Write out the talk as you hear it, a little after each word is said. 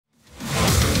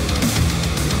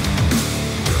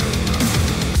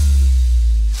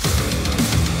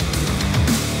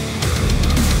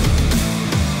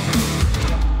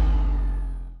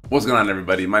What's going on,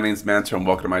 everybody? My name's Mancer and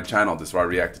welcome to my channel. This is where I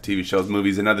react to TV shows,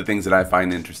 movies, and other things that I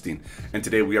find interesting. And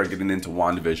today we are getting into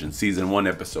WandaVision, Season 1,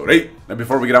 Episode 8. Now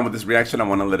before we get on with this reaction, I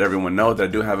want to let everyone know that I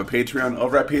do have a Patreon.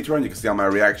 Over at Patreon, you can see all my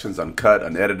reactions uncut,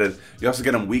 unedited. You also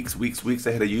get them weeks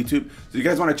ahead of YouTube. So you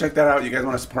guys want to check that out, you guys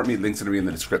want to support me, links going to be in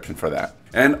the description for that.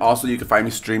 And also you can find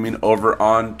me streaming over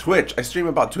on Twitch. I stream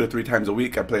about 2 to 3 times a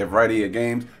week. I play a variety of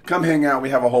games. Come hang out. We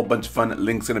have a whole bunch of fun.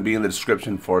 Links going to be in the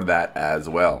description for that as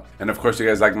well. And of course, you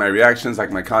guys like my reactions,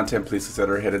 like my content, please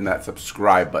consider hitting that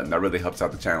subscribe button. That really helps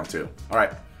out the channel too. All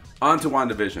right, on to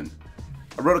WandaVision.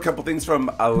 I wrote a couple things from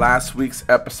last week's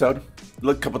episode.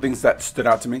 Look, a couple things that stood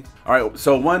out to me. All right,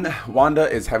 so one, Wanda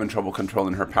is having trouble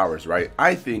controlling her powers, right?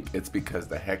 I think it's because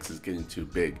the hex is getting too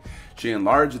big. She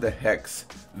enlarged the hex,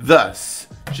 thus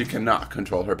she cannot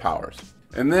control her powers.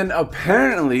 And then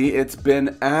apparently it's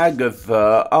been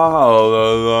Agatha all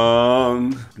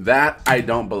along. That I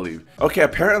don't believe. Okay,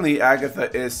 apparently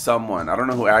Agatha is someone. I don't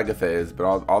know who Agatha is,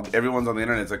 but everyone's on the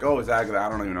internet. It's like, oh, it's Agatha. I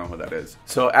don't even know who that is.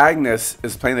 So Agnes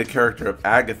is playing the character of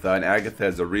Agatha, and Agatha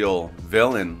is a real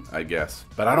villain, I guess.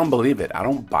 But I don't believe it. I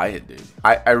don't buy it, dude.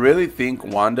 I really think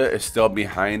Wanda is still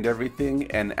behind everything,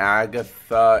 and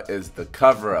Agatha is the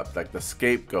cover-up, like the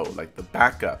scapegoat, like the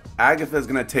backup. Agatha is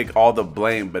gonna take all the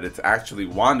blame, but it's actually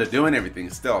Wanda doing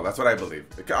everything still. That's what I believe.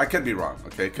 I could be wrong,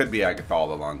 okay? It could be Agatha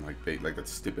all along, like that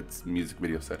stupid music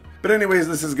video said. But anyways,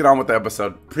 let's just get on with the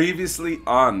episode. Previously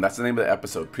on, that's the name of the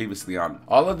episode, Previously On.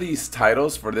 All of these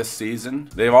titles for this season,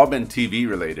 they've all been TV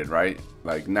related, right?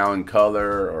 Like Now in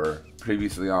Color or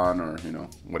Previously On, or you know,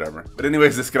 whatever. But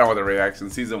anyways, let's get on with the reaction.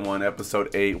 Season 1,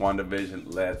 Episode 8, WandaVision.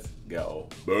 Let's go.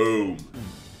 Boom.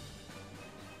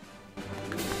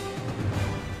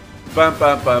 Bum,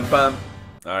 bum, bum, bum.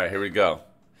 All right, here we go.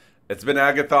 It's been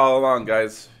Agatha all along,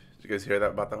 guys. Did you guys hear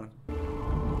that about that one?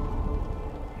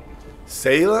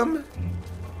 Salem?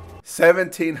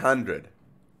 1700.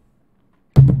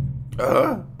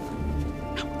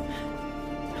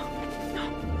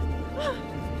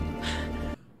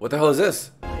 What the hell is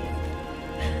this?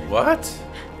 What?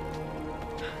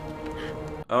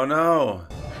 Oh no.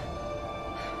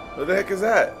 What the heck is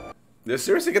that? They're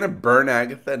seriously gonna burn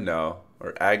Agatha? No.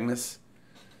 Or Agnes?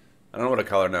 I don't know what to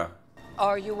call her now.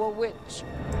 Are you a witch?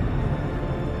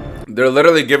 They're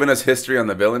literally giving us history on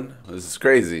the villain. This is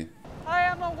crazy. I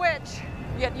am a witch,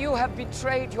 yet you have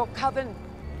betrayed your coven.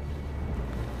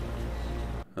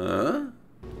 Huh?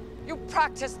 You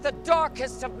practice the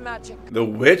darkest of magic. The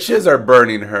witches are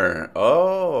burning her.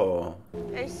 Oh.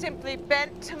 They simply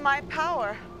bent to my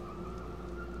power.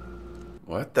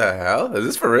 What the hell? Is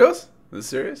this for reals? Is this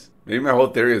serious? Maybe my whole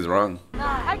theory is wrong.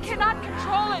 I cannot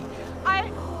control it.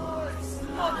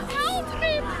 Help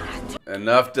me!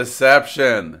 Enough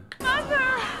deception. Mother!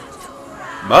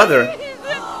 Mother?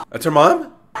 That's her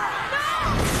mom?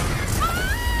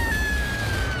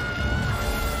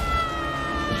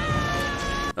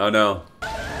 Oh no.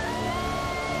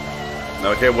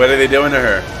 Okay, what are they doing to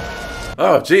her?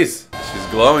 Oh, jeez. She's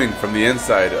glowing from the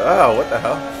inside. Oh, what the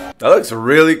hell? That looks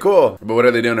really cool. But what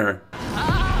are they doing to her?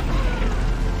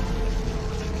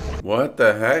 What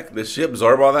the heck? Did she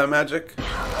absorb all that magic?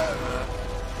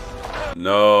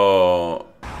 No.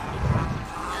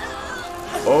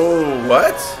 Oh,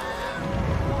 what?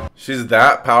 She's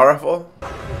that powerful?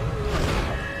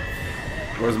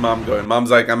 Where's mom going? Mom's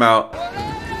like, I'm out.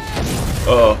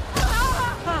 Uh-oh.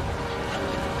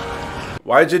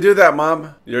 Why'd you do that,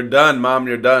 mom? You're done, mom,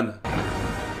 you're done.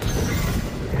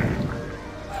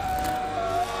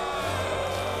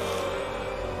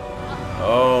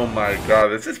 Oh my god,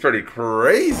 this is pretty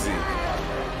crazy.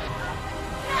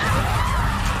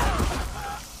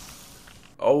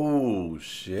 Oh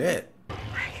shit.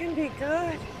 I can be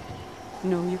good.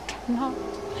 No, you cannot.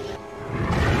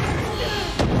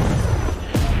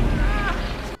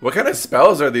 What kind of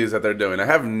spells are these that they're doing? I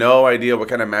have no idea what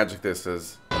kind of magic this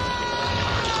is.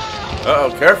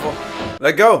 Uh-oh, careful.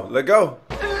 Let go, let go.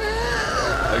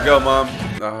 Let go, mom.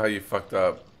 Oh, you fucked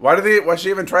up. Why'd she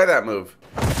even try that move?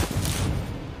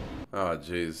 Oh,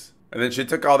 jeez. And then she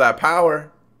took all that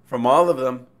power from all of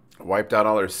them. Wiped out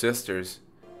all her sisters.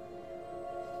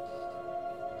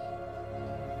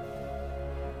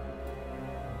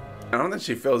 I don't think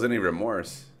she feels any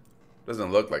remorse.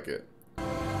 Doesn't look like it.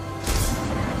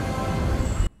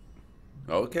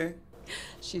 Okay.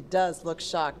 She does look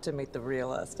shocked to meet the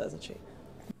real us, doesn't she?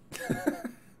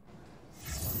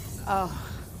 Oh,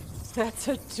 that's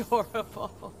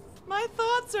adorable. My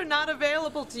thoughts are not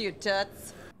available to you,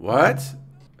 Toots. What?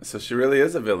 So she really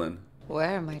is a villain.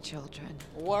 Where are my children?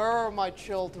 Where are my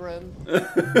children?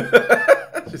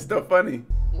 She's still funny.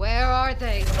 Where are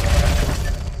they?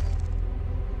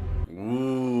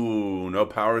 Ooh, no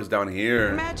powers down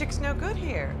here. Magic's no good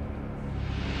here.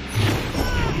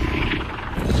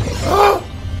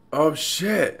 Oh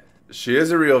shit. She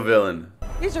is a real villain.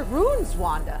 These are runes,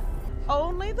 Wanda.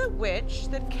 Only the witch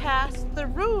that casts the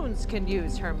runes can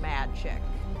use her magic.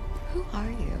 Who are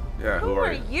you? Yeah, Who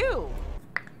are you?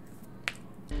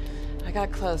 I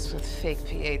got close with fake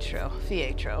Pietro,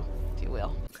 if you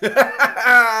will.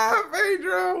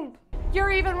 Pedro!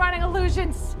 You're even running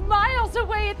illusions miles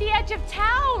away at the edge of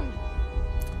town.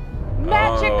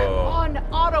 Magic on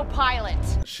autopilot.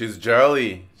 She's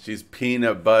jelly. She's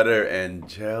peanut butter and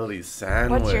jelly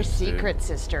sandwich. What's your dude. secret,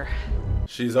 sister?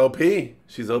 She's OP.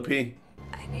 She's OP. I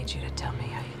need you to tell me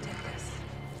how you did this.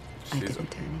 I didn't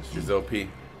do anything. She's OP.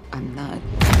 I'm not.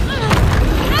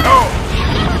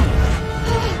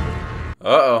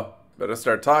 Uh-oh. Better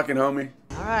start talking, homie.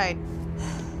 All right,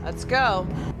 let's go.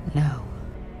 No.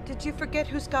 Did you forget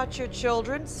who's got your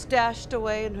children stashed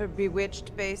away in her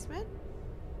bewitched basement?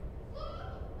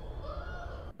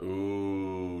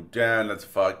 Ooh, damn, that's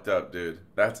fucked up, dude.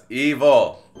 That's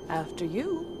evil. After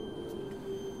you.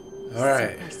 All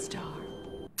right.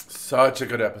 Superstar. Such a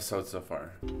good episode so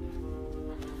far.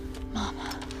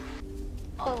 Mama.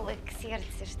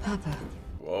 Олексій. Papa.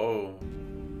 Whoa.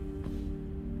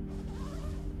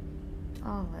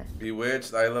 Олег.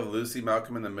 Bewitched, I Love Lucy,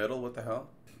 Malcolm in the Middle. What the hell?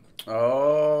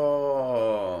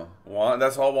 Oh,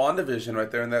 that's all WandaVision right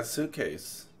there in that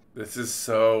suitcase. This is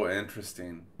so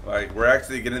interesting. Like, we're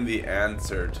actually getting the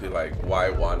answer to, like, why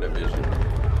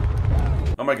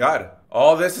WandaVision. Oh my god.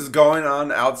 All this is going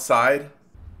on outside?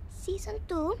 Season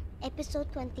 2,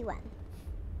 Episode 21.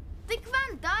 Dick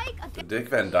Van Dyke The Dick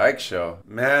Van Dyke Show.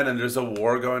 Man, and there's a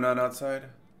war going on outside?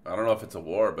 I don't know if it's a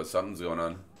war, but something's going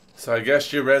on. So I guess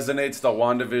she resonates the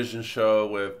WandaVision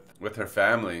show with her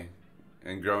family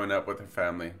and growing up with her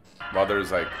family while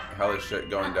there's like hella shit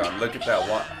going down. Look at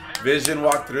that. Vision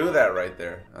walked through that right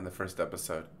there on the first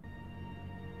episode.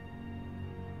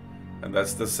 And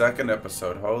that's the second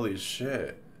episode. Holy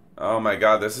shit. Oh my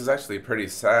god, this is actually pretty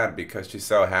sad because she's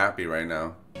so happy right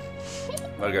now.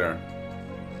 Look at her.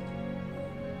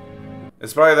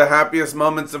 It's probably the happiest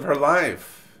moments of her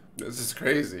life. This is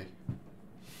crazy.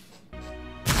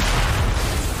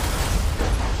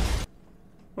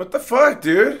 What the fuck,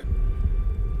 dude?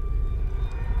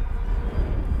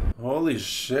 Holy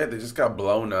shit, they just got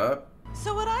blown up.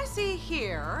 So what I see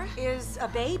here is a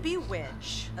baby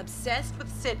witch obsessed with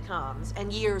sitcoms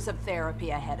and years of therapy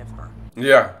ahead of her.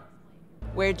 Yeah,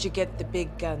 Where'd you get the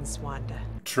big guns, Wanda?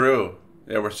 true.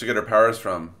 Yeah, where'd she get her powers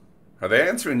from? Are they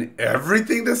answering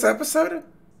everything this episode?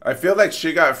 I feel like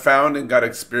she got found and got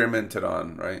experimented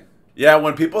on, right? Yeah,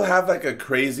 when people have like a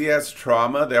crazy ass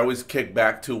trauma, they always kick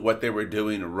back to what they were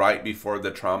doing right before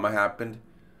the trauma happened.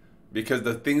 Because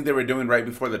the things they were doing right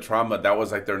before the trauma, that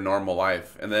was like their normal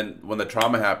life. And then when the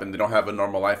trauma happened, they don't have a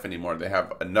normal life anymore. They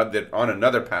have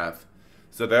another path.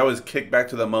 So they always kick back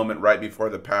to the moment right before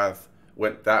the path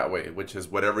went that way, which is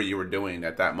whatever you were doing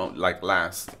at that moment, like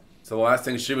last. So the last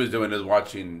thing she was doing is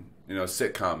watching, you know,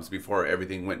 sitcoms before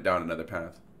everything went down another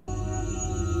path. The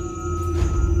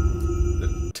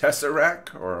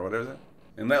Tesseract, or what is it?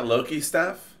 Isn't that Loki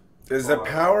staff? Is the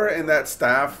power in that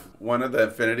staff one of the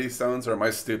Infinity Stones, or am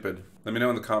I stupid? Let me know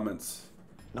in the comments.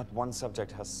 Not one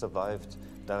subject has survived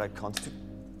direct contact.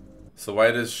 So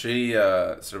why does she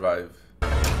survive?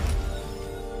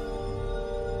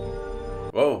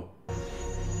 Whoa.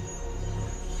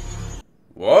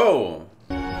 Whoa.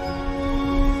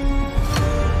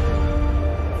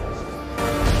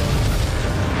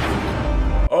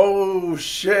 Oh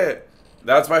shit.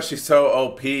 That's why she's so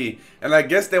OP. And I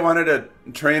guess they wanted to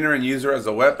train her and use her as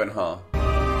a weapon, huh?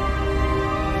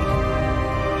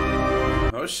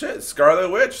 Oh shit,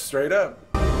 Scarlet Witch, straight up.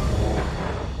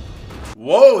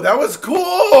 Whoa, that was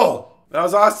cool! That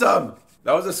was awesome!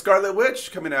 That was a Scarlet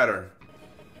Witch coming at her.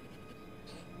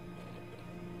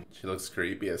 She looks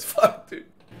creepy as fuck, dude.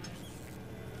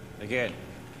 Again.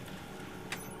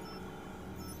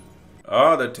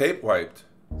 Oh, the tape wiped.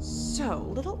 So,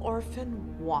 little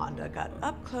orphan Wanda got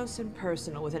up close and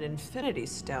personal with an Infinity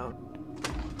Stone.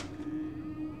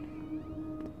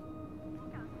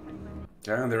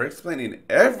 Damn, they're explaining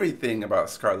everything about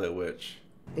Scarlet Witch.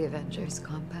 The Avengers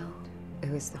compound. It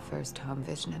was the first home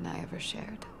Vision and I ever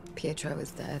shared. Pietro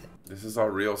was dead. This is all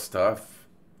real stuff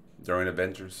during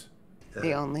Avengers.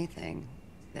 The only thing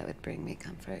that would bring me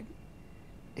comfort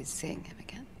is seeing him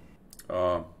again.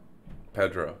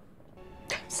 Pedro.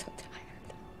 I'm so tired.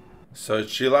 So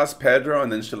she lost Pedro and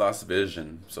then she lost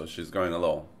Vision. So she's going a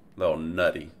little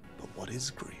nutty. But what is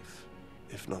grief,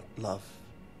 if not love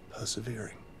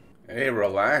persevering? Hey,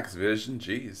 relax, Vision.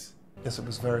 Jeez. Yes, it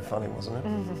was very funny, wasn't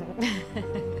it?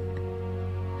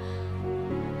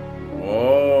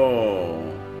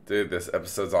 Whoa. Dude, this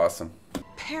episode's awesome.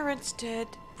 Parents dead,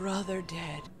 brother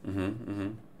dead.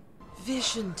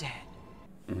 Vision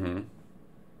dead.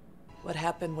 What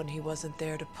happened when he wasn't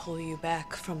there to pull you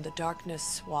back from the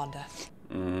darkness, Wanda?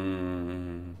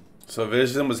 So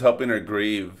Vision was helping her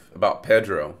grieve about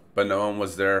Pedro, but no one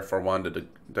was there for Wanda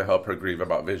to help her grieve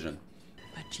about Vision.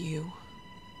 But you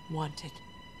wanted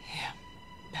him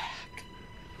back.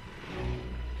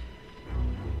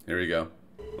 Here we go.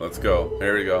 Let's go.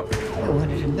 Here we go. I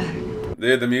wanted him back.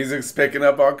 Dude, the music's picking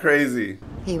up all crazy.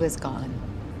 He was gone.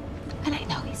 And I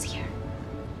know he's here.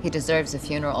 He deserves a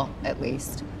funeral, at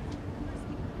least.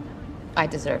 I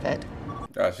deserve it.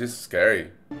 Gosh, she's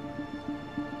scary.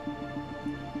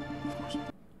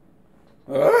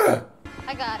 Ah!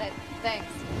 I got it. Thanks.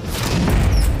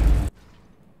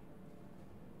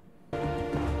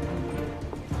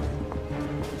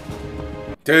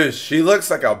 Dude, she looks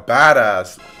like a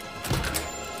badass.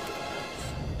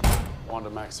 Wanda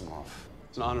Maximoff.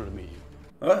 It's an honor to meet you.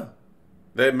 Huh?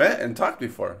 They met and talked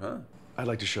before, huh? I'd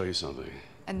like to show you something.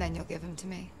 And then you'll give him to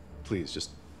me. Please,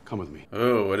 just come with me.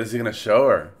 Ooh, what is he gonna show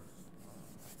her?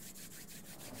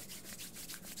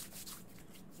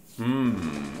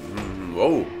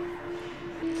 Whoa.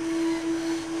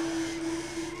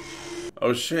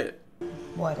 Oh shit.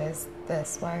 What is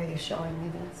this? Why are you showing me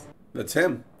this? That's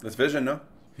him. That's Vision, no?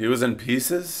 He was in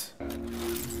pieces?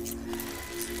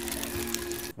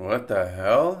 What the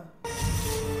hell?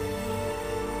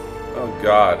 Oh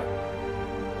god.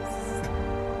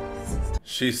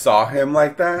 She saw him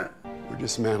like that? We're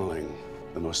dismantling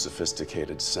the most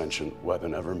sophisticated sentient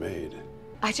weapon ever made.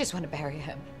 I just want to bury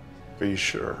him. Are you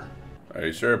sure? Are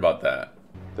you sure about that?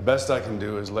 The best I can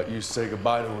do is let you say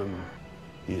goodbye to him.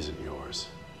 He isn't yours.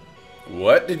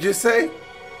 What did you say?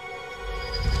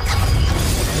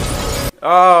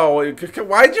 Oh,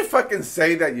 why'd you fucking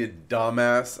say that, you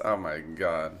dumbass? Oh my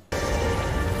god.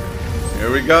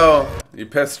 Here we go. You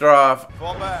pissed her off.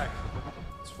 Fall back.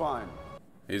 It's fine.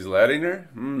 He's letting her?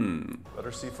 Let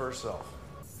her see for herself.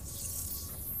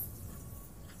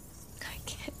 I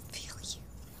can't feel you.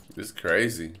 This is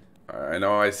crazy. I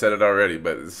know I said it already,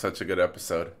 but it's such a good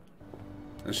episode.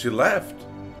 And she left.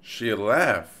 She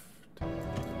left.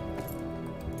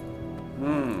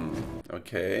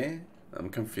 Okay. I'm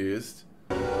confused.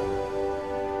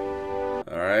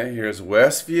 Alright, here's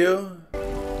Westview.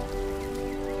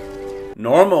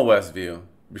 Normal Westview.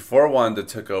 Before Wanda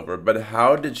took over. But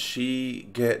how did she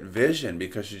get Vision?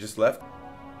 Because she just left.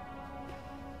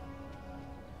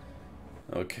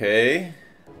 Okay.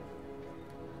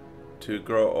 To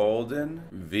grow olden.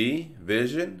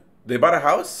 Vision. They bought a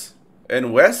house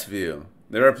in Westview.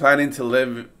 They were planning to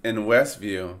live in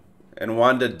Westview. And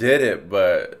Wanda did it,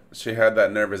 but she had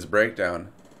that nervous breakdown.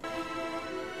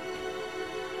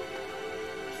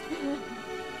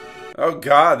 Oh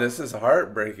god, this is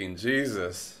heartbreaking.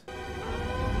 Jesus.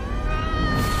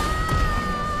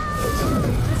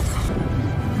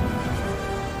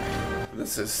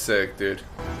 This is sick, dude.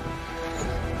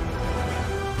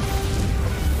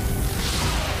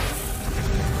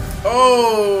 Oh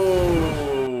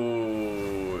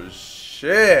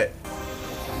shit.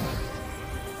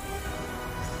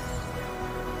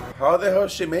 How the hell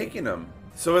is she making him?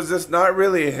 So is this not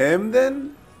really him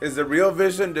then? Is the real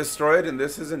Vision destroyed and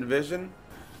this isn't Vision?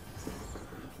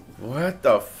 What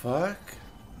the fuck?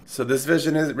 So this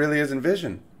Vision really isn't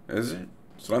Vision, is it?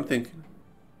 That's what I'm thinking.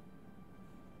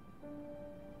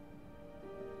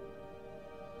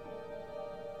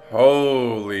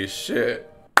 Holy shit.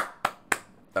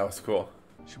 That was cool.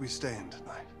 Should we stay in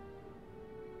tonight?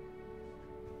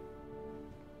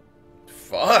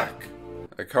 Fuck.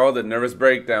 I called it nervous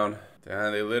breakdown.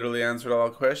 Damn, they literally answered all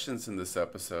questions in this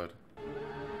episode.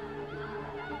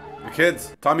 The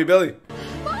kids, Tommy, Billy.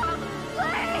 Mom,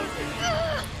 please!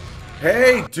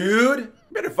 Hey, dude. You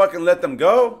better fucking let them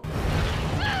go.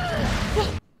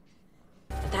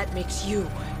 That makes you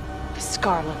the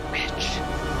Scarlet Witch.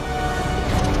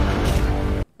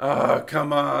 Oh,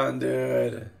 come on,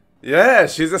 dude. Yeah,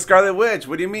 she's a Scarlet Witch.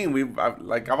 What do you mean?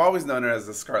 I've always known her as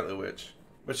the Scarlet Witch.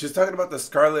 But she's talking about the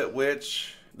Scarlet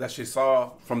Witch that she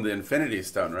saw from the Infinity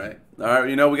Stone, right? Alright,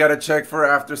 you know, we gotta check for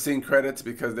after scene credits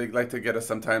because they like to get us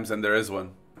sometimes, and there is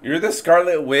one. You're the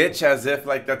Scarlet Witch, as if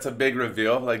like that's a big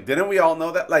reveal. Like, didn't we all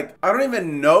know that? Like, I don't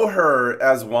even know her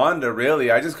as Wanda,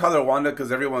 really. I just call her Wanda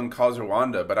because everyone calls her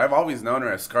Wanda, but I've always known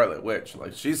her as Scarlet Witch.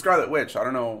 Like, she's Scarlet Witch. I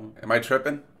don't know. Am I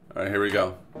tripping? Alright, here we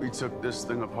go. We took this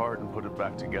thing apart and put it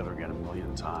back together again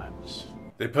 1,000,000 times.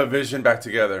 They put Vision back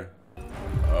together.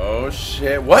 Oh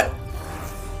shit, what?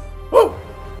 Woo!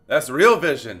 That's real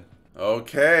Vision.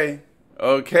 Okay.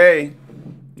 Okay.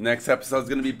 Next episode's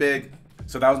gonna be big.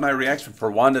 So that was my reaction for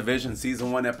WandaVision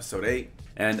Season 1, Episode 8.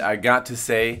 And I got to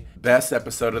say, best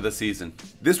episode of the season.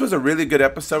 This was a really good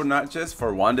episode, not just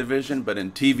for WandaVision, but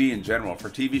in TV in general. For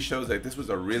TV shows, like, this was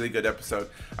a really good episode.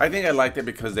 I think I liked it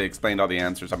because they explained all the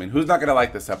answers. I mean, who's not gonna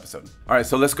like this episode? All right,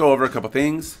 so let's go over a couple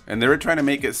things. And they were trying to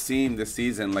make it seem this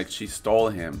season like she stole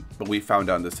him, but we found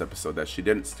out in this episode that she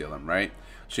didn't steal him, right?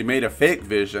 She made a fake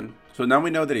Vision, so now we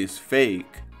know that he's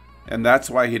fake. And that's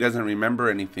why he doesn't remember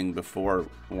anything before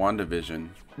WandaVision.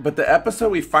 But the episode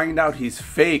we find out he's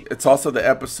fake, it's also the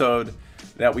episode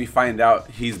that we find out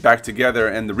he's back together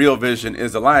and the real Vision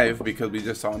is alive, because we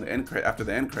just saw in the end after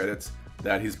the end credits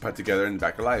that he's put together and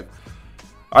back alive.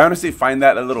 I honestly find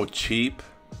that a little cheap.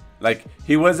 Like,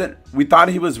 we thought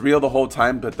he was real the whole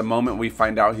time, but the moment we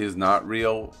find out he's not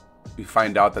real, we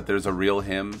find out that there's a real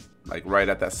him, like right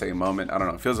at that same moment. I don't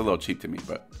know, it feels a little cheap to me,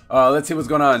 but let's see what's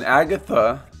going on.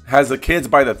 Agatha has the kids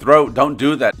by the throat. Don't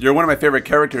do that. You're one of my favorite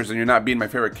characters and you're not being my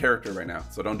favorite character right now,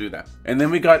 so don't do that. And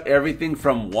then we got everything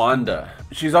from Wanda.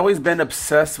 She's always been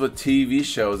obsessed with TV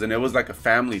shows, and it was like a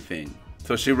family thing.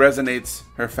 So she resonates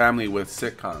her family with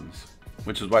sitcoms,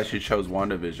 which is why she chose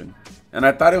WandaVision. And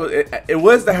I thought it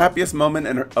was the happiest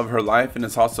moment of her life, and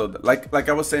it's also like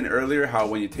I was saying earlier, how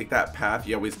when you take that path,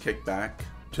 you always kick back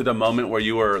to the moment where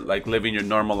you were like living your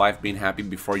normal life, being happy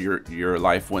before your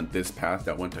life went this path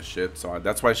that went to shit. So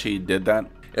that's why she did that.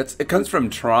 It comes from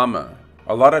trauma.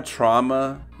 A lot of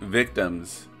trauma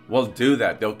victims will do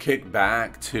that. They'll kick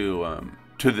back to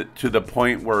the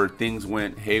point where things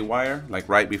went haywire, like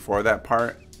right before that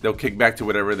part. They'll kick back to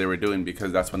whatever they were doing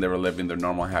because that's when they were living their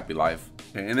normal happy life.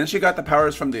 Okay, and then she got the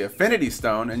powers from the Infinity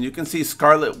Stone, and you can see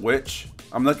Scarlet Witch.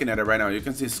 I'm looking at it right now. You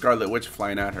can see Scarlet Witch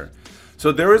flying at her.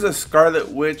 So there was a Scarlet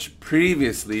Witch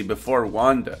previously before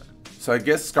Wanda. So I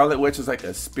guess Scarlet Witch is like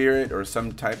a spirit or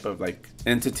some type of like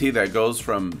entity that goes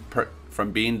from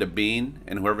being to being,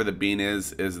 and whoever the being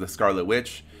is the Scarlet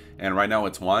Witch. And right now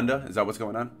it's Wanda. Is that what's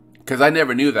going on? Because I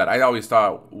never knew that. I always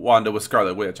thought Wanda was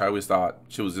Scarlet Witch. I always thought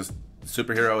she was just a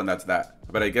superhero and that's that.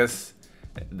 But I guess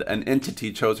an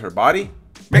entity chose her body.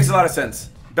 Makes a lot of sense.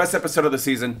 Best episode of the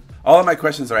season. All of my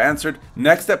questions are answered.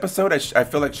 Next episode, I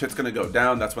feel like shit's gonna go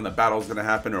down. That's when the battle's gonna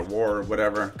happen, or war, or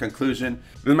whatever. Conclusion.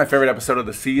 This is my favorite episode of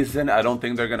the season. I don't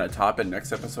think they're gonna top it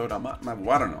next episode. I don't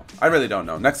know. I really don't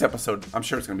know. Next episode, I'm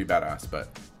sure it's gonna be badass, but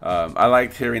I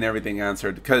liked hearing everything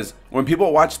answered, because when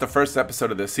people watch the first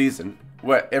episode of the season,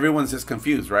 everyone's just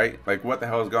confused, right? Like, what the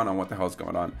hell is going on? What the hell is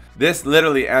going on? This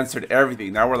literally answered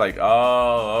everything. Now we're like,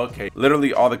 oh, okay.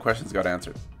 Literally all the questions got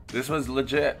answered. This was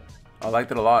legit. I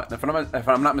liked it a lot. If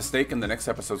I'm not mistaken, the next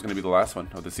episode is going to be the last one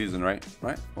of the season, right?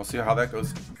 We'll see how that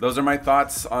goes. Those are my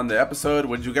thoughts on the episode.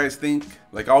 What did you guys think?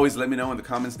 Like always, let me know in the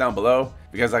comments down below.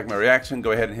 If you guys like my reaction,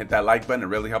 go ahead and hit that like button. It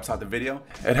really helps out the video.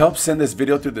 It helps send this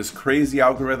video through this crazy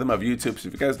algorithm of YouTube. So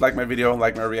if you guys like my video,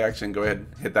 like my reaction, go ahead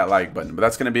and hit that like button. But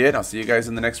that's going to be it. I'll see you guys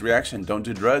in the next reaction. Don't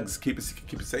do drugs. Keep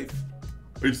it safe.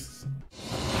 Peace.